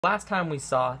Last time we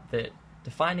saw that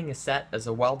defining a set as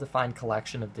a well-defined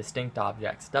collection of distinct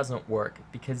objects doesn't work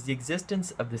because the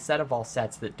existence of the set of all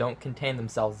sets that don't contain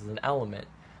themselves as an element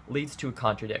leads to a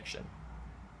contradiction.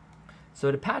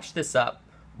 So to patch this up,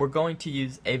 we're going to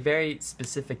use a very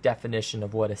specific definition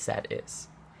of what a set is.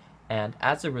 And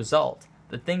as a result,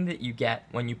 the thing that you get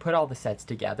when you put all the sets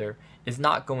together is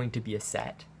not going to be a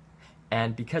set.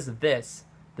 And because of this,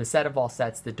 the set of all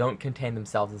sets that don't contain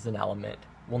themselves as an element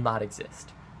will not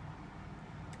exist.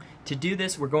 To do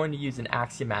this, we're going to use an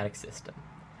axiomatic system.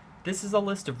 This is a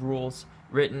list of rules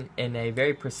written in a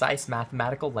very precise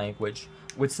mathematical language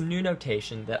with some new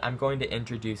notation that I'm going to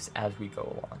introduce as we go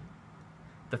along.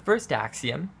 The first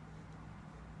axiom,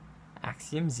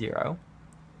 axiom 0,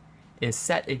 is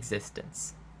set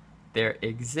existence. There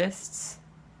exists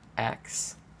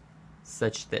x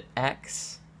such that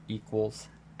x equals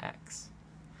x.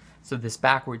 So this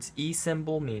backwards E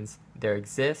symbol means there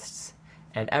exists,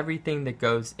 and everything that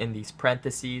goes in these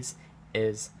parentheses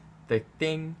is the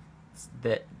thing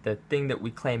that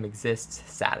we claim exists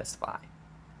satisfy.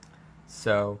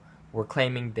 So we're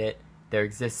claiming that there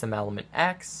exists some element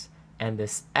x, and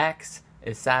this x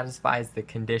satisfies the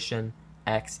condition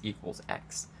x equals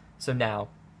x. So now,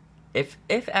 if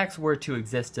x were to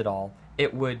exist at all,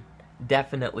 it would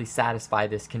definitely satisfy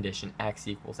this condition x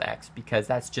equals x, because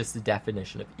that's just the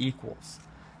definition of equals.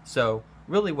 So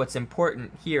really what's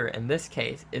important here in this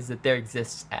case is that there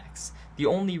exists x. The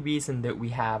only reason that we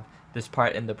have this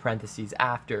part in the parentheses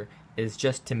after is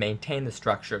just to maintain the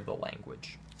structure of the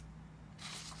language.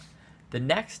 The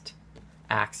next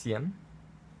axiom,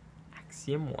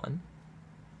 axiom 1,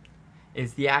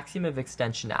 is the axiom of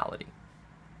extensionality.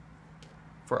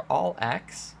 For all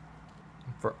x,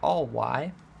 for all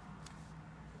y,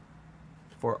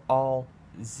 for all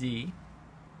z,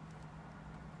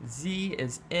 z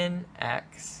is in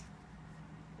x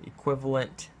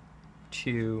equivalent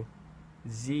to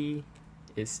z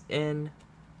is in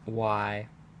y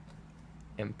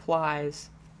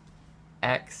implies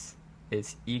x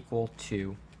is equal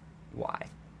to y.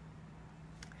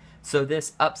 So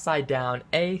this upside down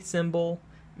A symbol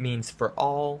means for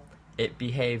all. It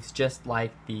behaves just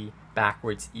like the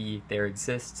backwards E there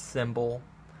exists symbol,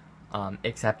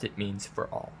 except it means for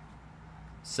all.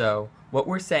 So what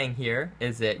we're saying here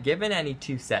is that given any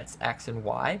two sets x and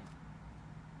y,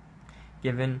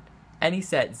 given any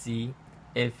set z,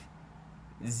 if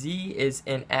z is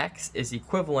in x is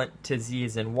equivalent to z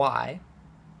is in y,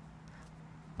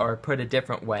 or put a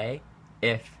different way,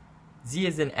 if z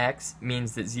is in x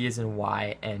means that z is in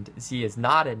y and z is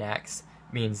not in x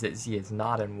means that z is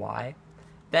not in y,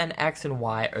 then x and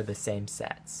y are the same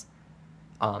sets.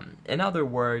 In other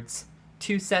words,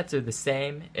 two sets are the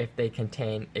same if they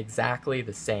contain exactly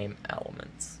the same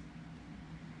elements.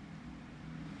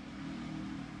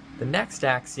 The next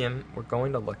axiom we're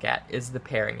going to look at is the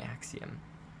pairing axiom.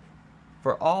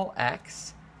 For all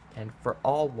x and for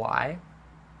all y,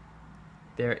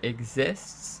 there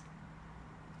exists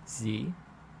z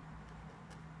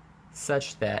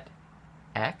such that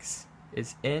x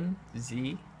is in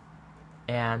z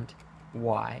and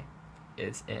y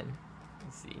is in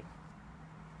z.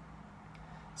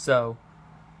 So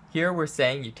here we're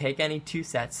saying you take any two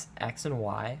sets x and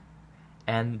y,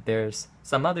 and there's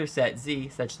some other set z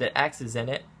such that x is in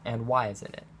it and y is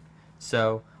in it.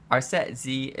 So our set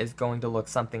z is going to look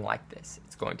something like this.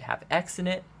 It's going to have x in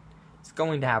it, it's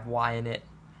going to have y in it,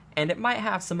 and it might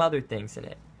have some other things in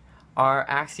it. Our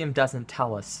axiom doesn't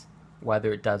tell us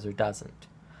whether it does or doesn't.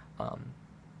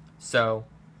 So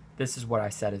this is what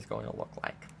our set is going to look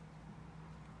like.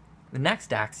 The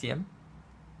next axiom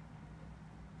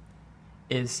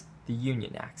is the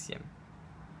union axiom.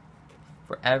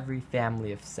 For every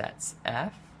family of sets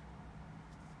F,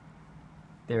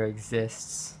 there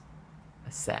exists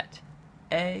a set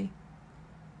A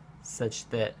such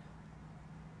that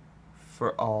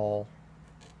for all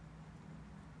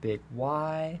big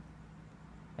Y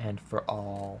and for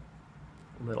all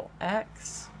little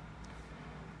x,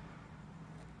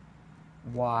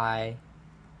 y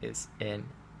is in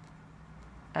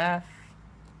F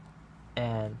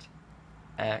and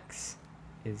x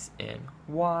is in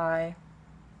y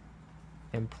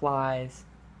implies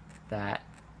that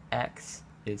x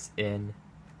is in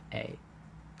A.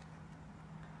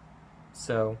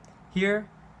 So here,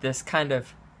 this kind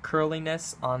of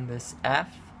curliness on this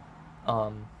F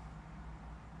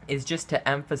is just to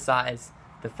emphasize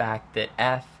the fact that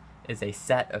F is a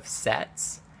set of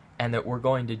sets and that we're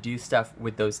going to do stuff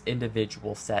with those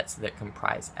individual sets that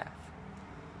comprise F.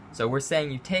 So we're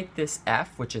saying you take this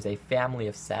F, which is a family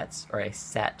of sets, or a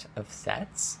set of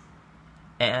sets,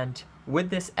 and with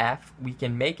this F, we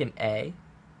can make an A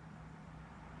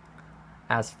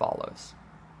as follows.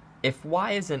 If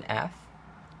y is in f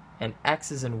and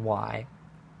x is in y,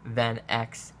 then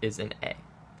x is in A.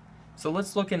 So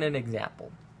let's look at an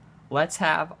example. Let's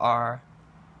have our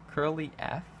curly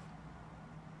f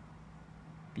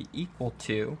be equal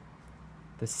to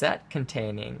the set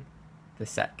containing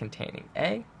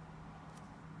A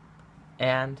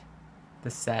and the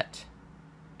set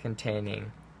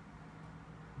containing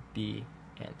B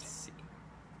and C.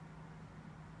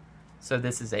 So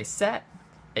this is a set.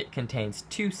 It contains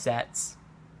two sets.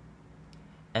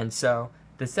 And so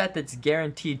the set that's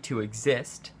guaranteed to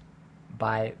exist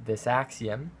by this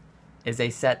axiom is a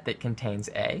set that contains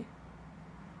A,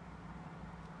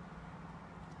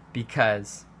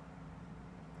 because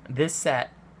this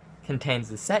set contains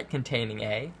the set containing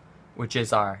A, which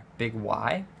is our big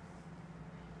Y,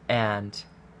 and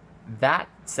that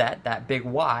set, that big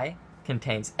Y,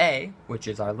 contains A, which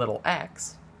is our little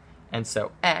x, and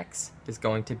so x is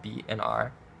going to be in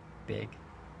our big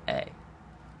A.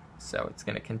 So it's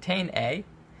going to contain A,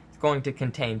 it's going to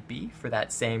contain B for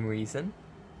that same reason,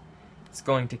 it's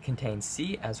going to contain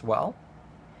C as well,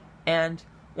 and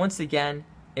once again,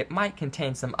 it might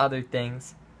contain some other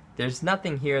things. There's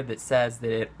nothing here that says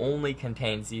that it only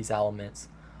contains these elements.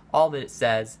 All that it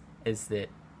says is that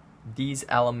these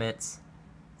elements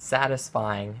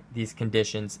satisfying these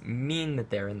conditions mean that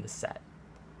they're in the set.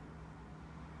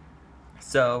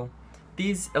 So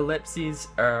these ellipses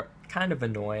are kind of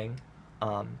annoying,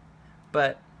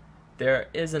 but there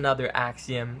is another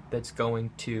axiom that's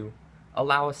going to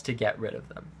allow us to get rid of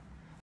them.